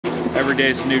Every day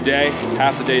is a new day.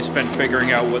 Half the day is spent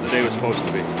figuring out what the day was supposed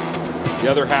to be. The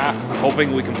other half,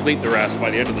 hoping we complete the rest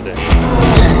by the end of the day.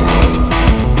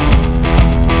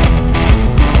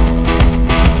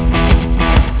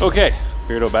 Okay,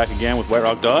 Beardo back again with White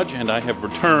Rock Dodge, and I have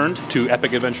returned to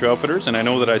Epic Adventure Outfitters, and I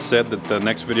know that I said that the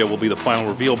next video will be the final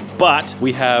reveal, but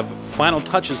we have final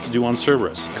touches to do on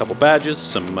Cerberus. A couple badges,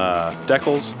 some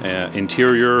decals,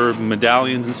 interior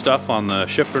medallions and stuff on the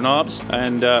shifter knobs,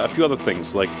 and a few other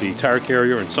things like the tire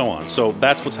carrier and so on. So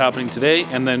that's what's happening today,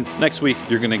 and then next week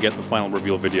you're gonna get the final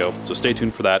reveal video, so stay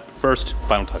tuned for that. First,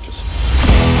 final touches.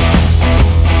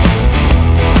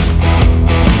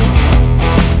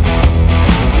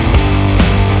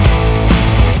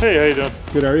 Hey, how you doing?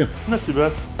 Good, how are you? Not too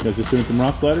bad. You guys just doing some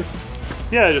rock sliders?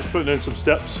 Yeah, just putting in some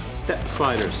steps. Step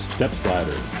sliders. Step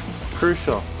sliders.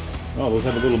 Crucial. Oh, those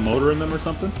have a little motor in them or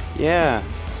something? Yeah.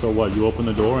 So what, you open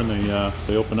the door and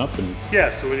they open up and...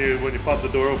 Yeah, so when you pop the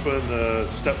door open, the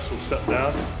steps will step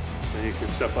down, and you can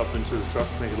step up into the truck,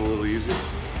 make it a little easier.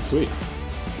 Sweet.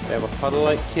 They have a puddle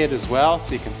light kit as well,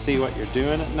 so you can see what you're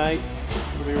doing at night.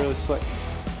 It'll be really slick.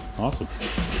 Awesome.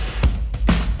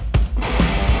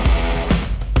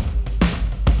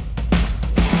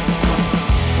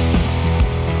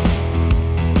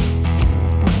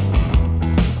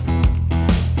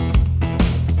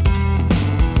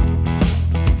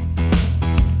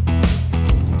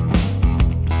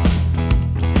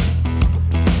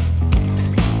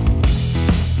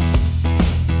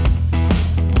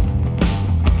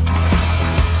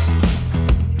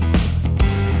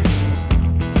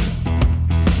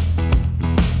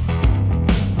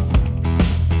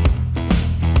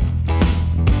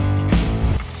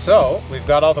 So, we've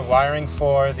got all the wiring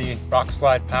for the rock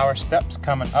slide power steps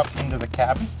coming up into the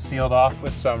cabin, sealed off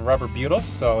with some rubber butyl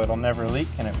so it'll never leak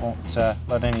and it won't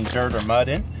let any dirt or mud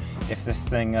in if this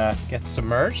thing gets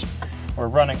submerged. We're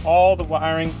running all the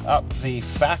wiring up the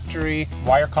factory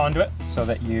wire conduit so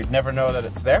that you'd never know that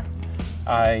it's there.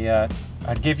 I'd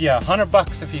give you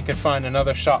 $100 if you could find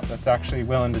another shop that's actually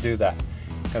willing to do that,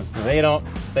 because they don't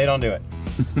do it.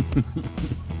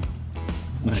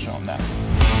 Nice. Show them that.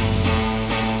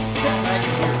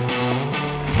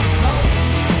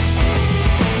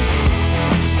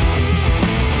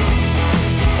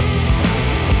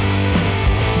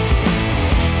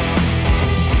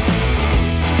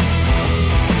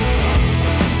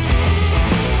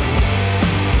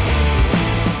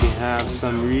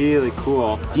 Some really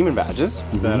cool demon badges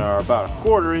that are about a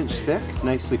 1/4 inch thick,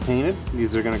 nicely painted.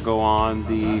 These are going to go on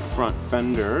the front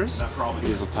fenders.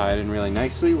 These will tie it in really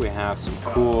nicely. We have some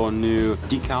cool new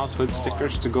decals, hood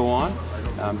stickers to go on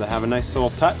that have a nice little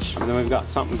touch. And then we've got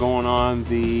something going on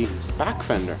the back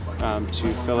fender to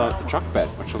fill out the truck bed,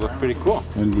 which will look pretty cool.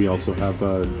 And we also have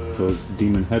those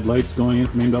demon headlights going in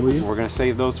from AMW. We're going to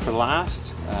save those for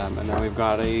last. And then we've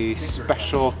got a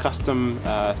special custom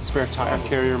spare tire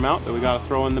carrier mount that we got to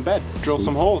throw in the bed. Drill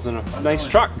some holes in a nice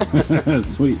truck.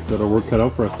 Sweet. Got our work cut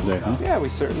out for us today, huh? Yeah, we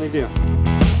certainly do.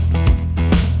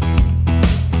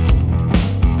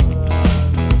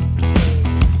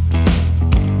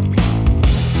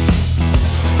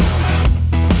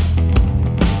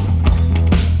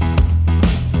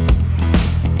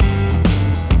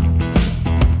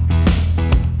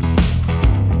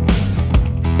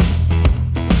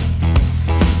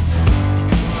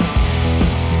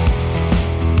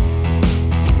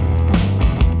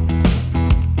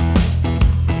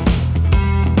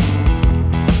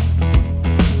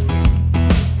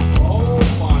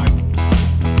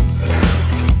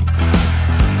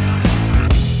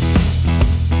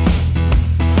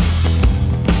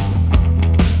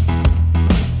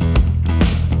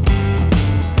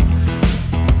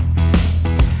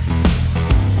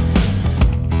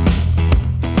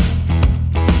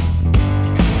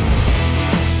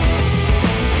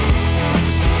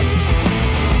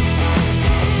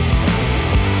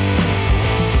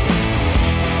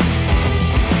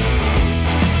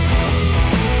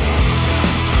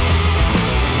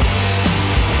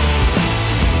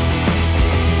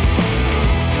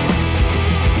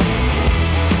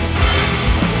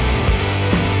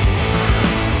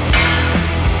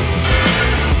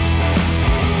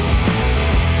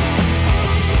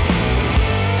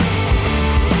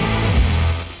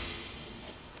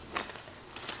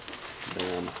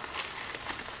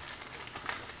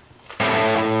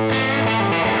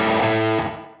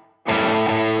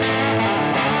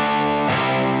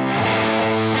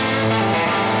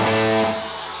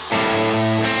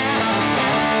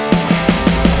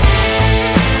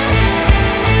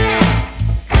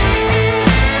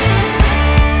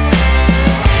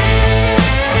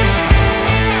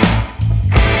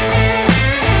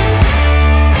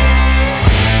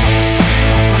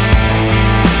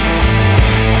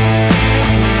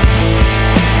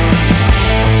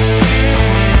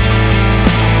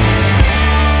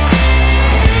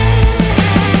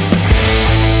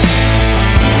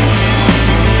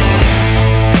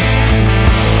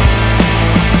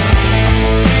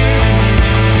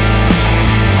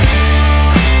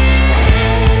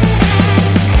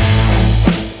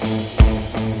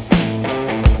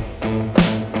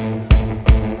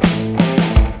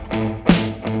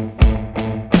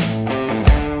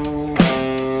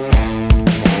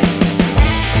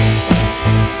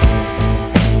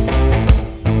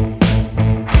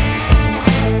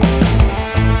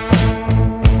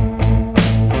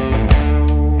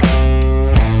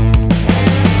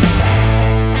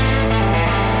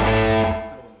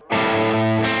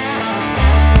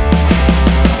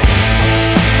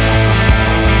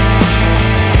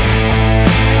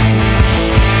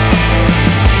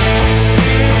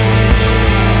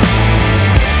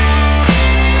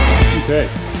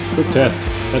 Quick test.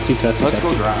 Testy, testy, Let's testy.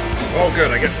 go drive. Oh,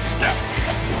 good. I get the step.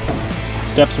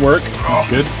 Steps work. Oh.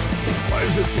 Good. Why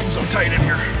does it seem so tight in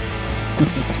here?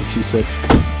 That's what she said.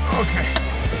 Okay.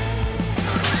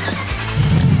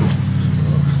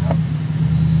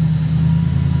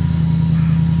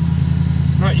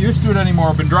 Not used to it anymore.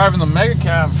 I've been driving the Mega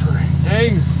Cab for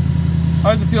days.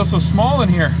 Why does it feel so small in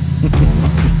here?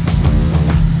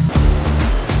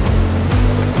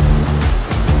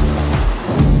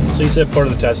 So you said part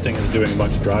of the testing is doing a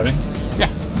bunch of driving? Yeah.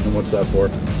 And what's that for?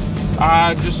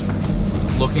 Just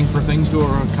looking for things to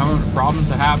come, problems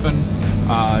to happen,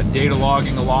 data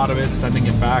logging a lot of it, sending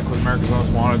it back with America's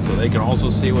Most Wanted so they can also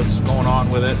see what's going on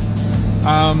with it.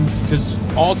 Because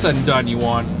all said and done, you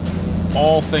want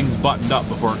all things buttoned up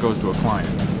before it goes to a client.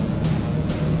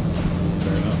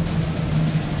 Fair enough.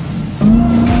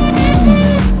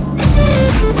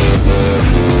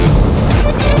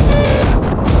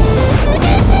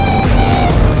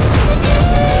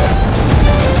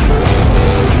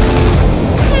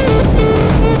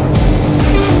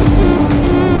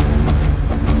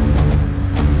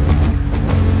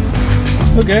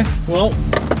 Okay, well,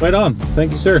 right on.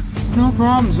 Thank you, sir. No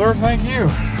problem, sir. Thank you.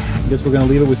 I guess we're gonna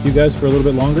leave it with you guys for a little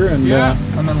bit longer, and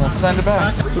And then we'll send it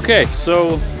back. Okay,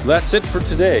 so that's it for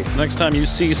today. Next time you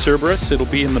see Cerberus, it'll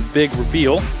be in the big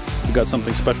reveal. We've got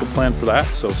something special planned for that,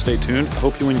 so stay tuned. I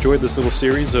hope you enjoyed this little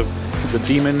series of the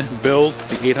Demon build,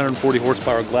 the 840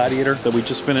 horsepower Gladiator that we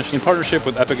just finished in partnership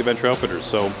with Epic Adventure Outfitters.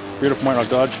 So, Creator from White Rock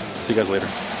Dodge. See you guys later.